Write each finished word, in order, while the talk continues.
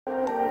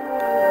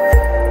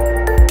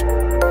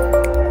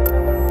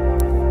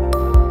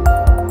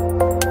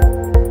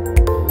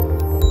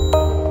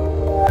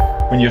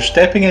When you're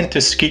stepping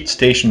into Skeet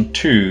Station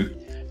 2,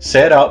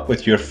 set up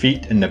with your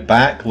feet in the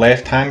back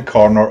left-hand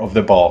corner of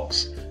the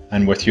box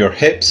and with your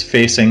hips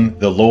facing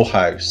the low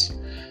house.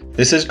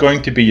 This is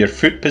going to be your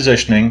foot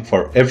positioning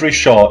for every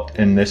shot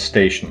in this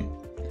station.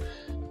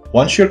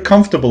 Once you're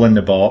comfortable in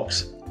the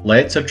box,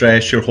 let's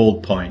address your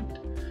hold point.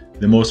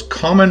 The most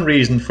common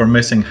reason for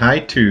missing high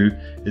 2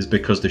 is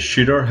because the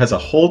shooter has a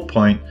hold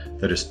point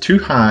that is too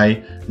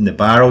high and the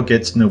barrel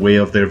gets in the way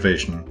of their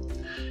vision.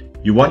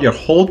 You want your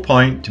hold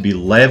point to be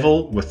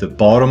level with the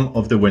bottom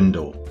of the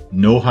window,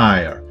 no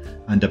higher,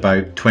 and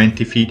about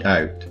 20 feet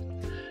out.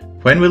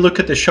 When we look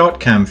at the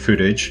ShotKam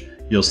footage,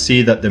 you'll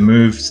see that the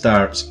move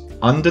starts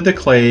under the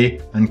clay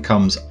and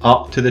comes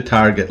up to the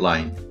target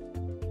line.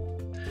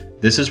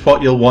 This is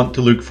what you'll want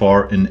to look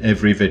for in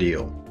every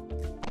video.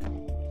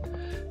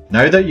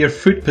 Now that your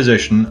foot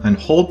position and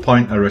hold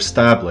point are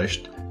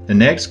established, the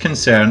next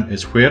concern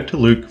is where to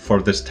look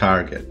for this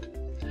target.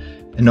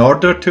 In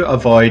order to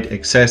avoid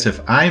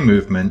excessive eye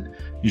movement,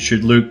 you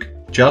should look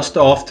just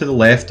off to the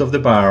left of the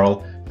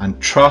barrel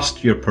and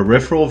trust your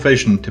peripheral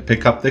vision to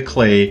pick up the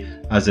clay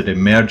as it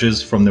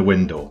emerges from the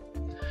window.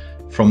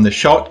 From the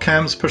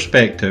ShotKam's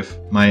perspective,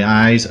 my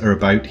eyes are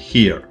about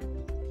here.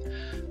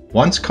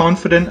 Once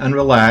confident and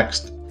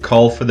relaxed,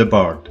 call for the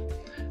bird.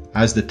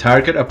 As the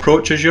target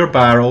approaches your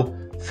barrel,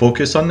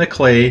 focus on the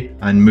clay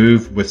and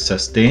move with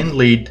sustained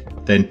lead,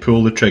 then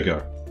pull the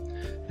trigger.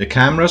 The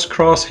camera's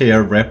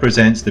crosshair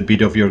represents the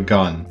bead of your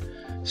gun,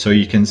 so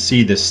you can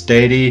see the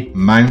steady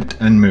mount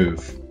and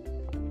move.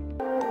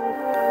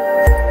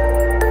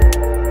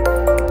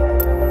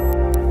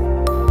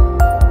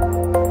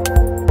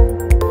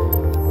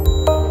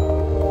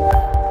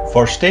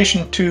 For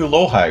Station 2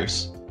 low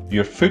house,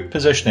 your foot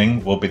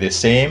positioning will be the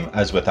same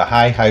as with a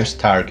high house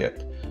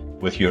target,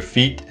 with your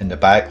feet in the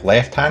back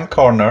left-hand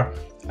corner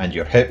and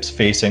your hips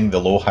facing the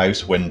low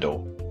house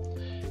window.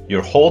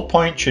 Your hold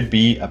point should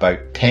be about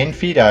 10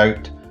 feet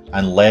out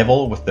and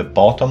level with the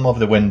bottom of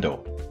the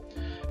window.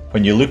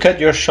 When you look at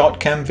your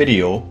ShotKam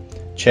video,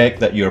 check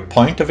that your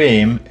point of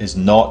aim is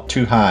not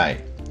too high.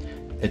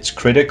 It's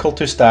critical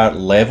to start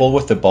level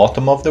with the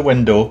bottom of the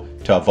window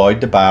to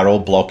avoid the barrel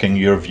blocking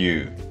your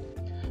view.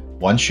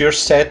 Once your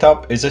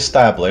setup is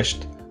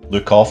established,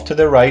 look off to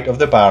the right of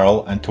the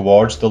barrel and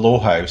towards the low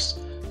house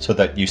so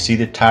that you see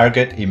the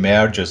target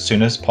emerge as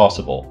soon as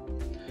possible.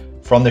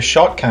 From the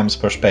ShotKam's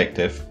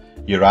perspective,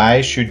 your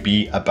eyes should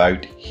be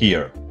about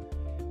here.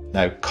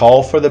 Now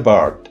call for the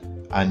bird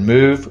and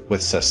move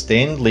with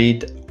sustained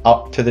lead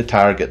up to the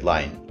target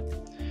line.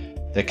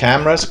 The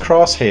camera's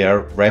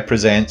crosshair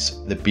represents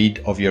the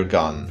bead of your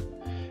gun,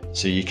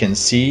 so you can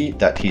see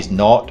that he's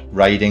not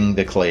riding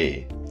the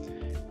clay.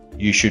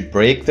 You should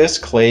break this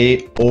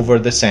clay over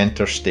the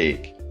center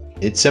stake.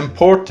 It's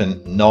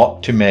important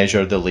not to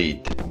measure the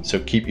lead, so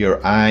keep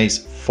your eyes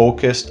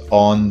focused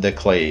on the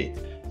clay.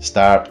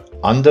 Start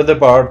under the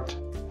bird,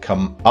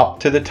 come up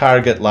to the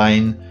target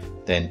line,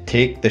 then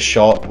take the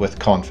shot with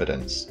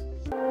confidence.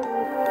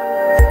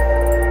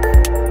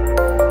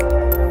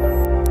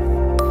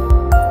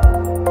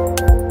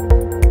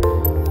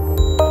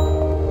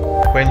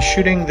 When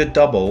shooting the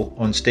double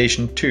on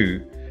Station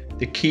 2,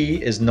 the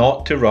key is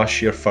not to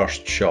rush your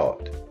first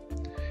shot.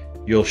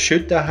 You'll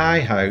shoot the high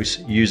house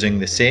using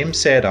the same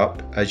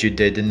setup as you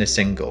did in the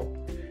single,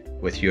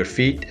 with your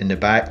feet in the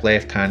back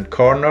left-hand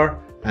corner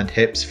and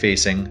hips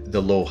facing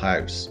the low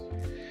house.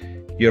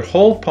 Your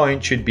hold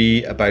point should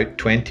be about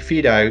 20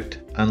 feet out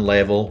and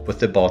level with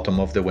the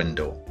bottom of the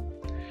window.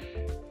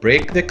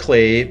 Break the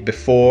clay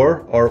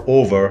before or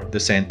over the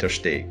center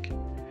stake.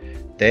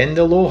 Then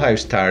the low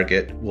house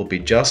target will be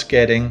just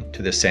getting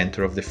to the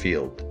center of the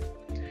field.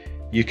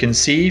 You can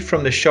see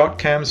from the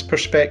ShotKam's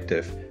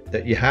perspective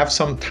that you have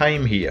some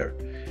time here,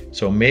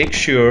 so make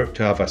sure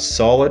to have a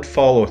solid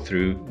follow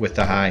through with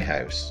the high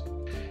house.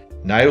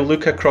 Now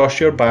look across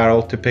your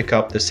barrel to pick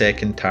up the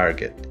second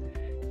target.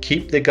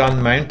 Keep the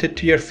gun mounted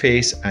to your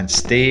face and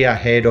stay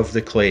ahead of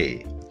the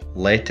clay.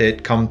 Let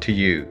it come to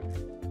you.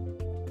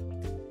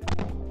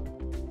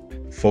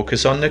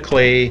 Focus on the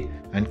clay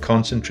and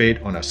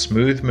concentrate on a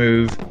smooth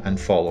move and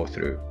follow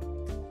through.